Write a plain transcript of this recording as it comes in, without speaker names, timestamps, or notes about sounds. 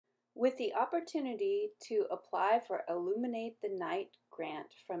With the opportunity to apply for Illuminate the Night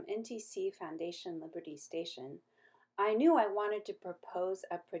grant from NTC Foundation Liberty Station, I knew I wanted to propose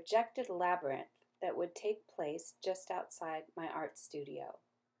a projected labyrinth that would take place just outside my art studio.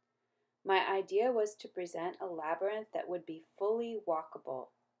 My idea was to present a labyrinth that would be fully walkable.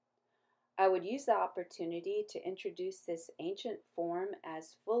 I would use the opportunity to introduce this ancient form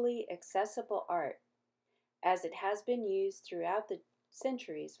as fully accessible art, as it has been used throughout the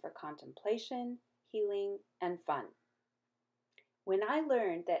centuries for contemplation, healing, and fun. When I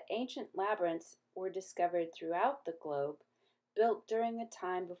learned that ancient labyrinths were discovered throughout the globe, built during a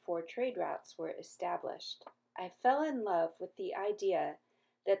time before trade routes were established, I fell in love with the idea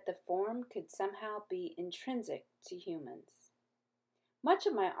that the form could somehow be intrinsic to humans. Much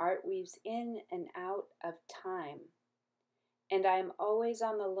of my art weaves in and out of time, and I am always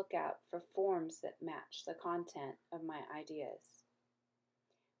on the lookout for forms that match the content of my ideas.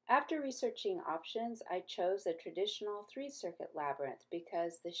 After researching options, I chose a traditional three-circuit labyrinth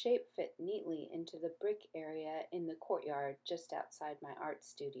because the shape fit neatly into the brick area in the courtyard just outside my art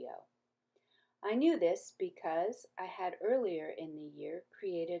studio. I knew this because I had earlier in the year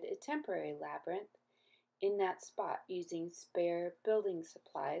created a temporary labyrinth in that spot using spare building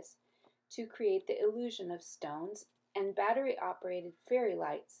supplies to create the illusion of stones and battery-operated fairy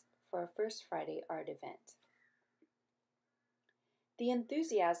lights for a First Friday art event. The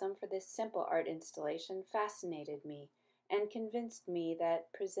enthusiasm for this simple art installation fascinated me and convinced me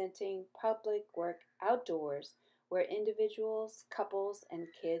that presenting public work outdoors where individuals, couples, and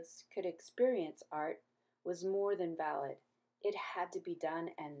kids could experience art was more than valid. It had to be done,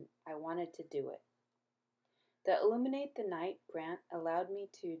 and I wanted to do it. The Illuminate the Night grant allowed me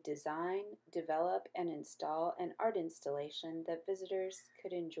to design, develop, and install an art installation that visitors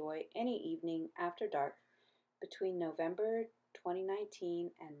could enjoy any evening after dark between November 2019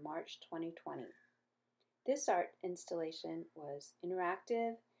 and March 2020. This art installation was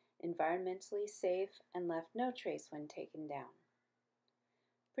interactive, environmentally safe, and left no trace when taken down.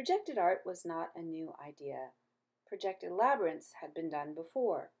 Projected art was not a new idea. Projected labyrinths had been done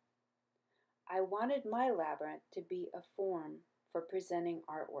before. I wanted my labyrinth to be a form for presenting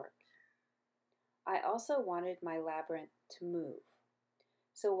artwork. I also wanted my labyrinth to move.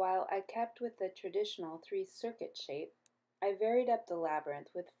 So while I kept with the traditional three-circuit shape, I varied up the labyrinth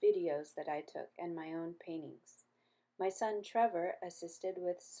with videos that I took and my own paintings. My son Trevor assisted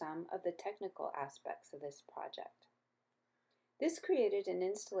with some of the technical aspects of this project. This created an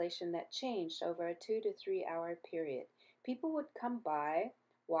installation that changed over a 2 to 3 hour period. People would come by,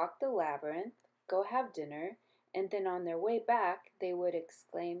 walk the labyrinth, go have dinner, and then on their way back they would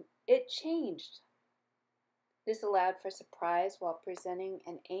exclaim, "It changed!" This allowed for surprise while presenting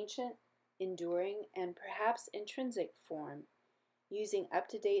an ancient, enduring, and perhaps intrinsic form using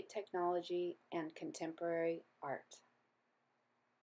up-to-date technology and contemporary art.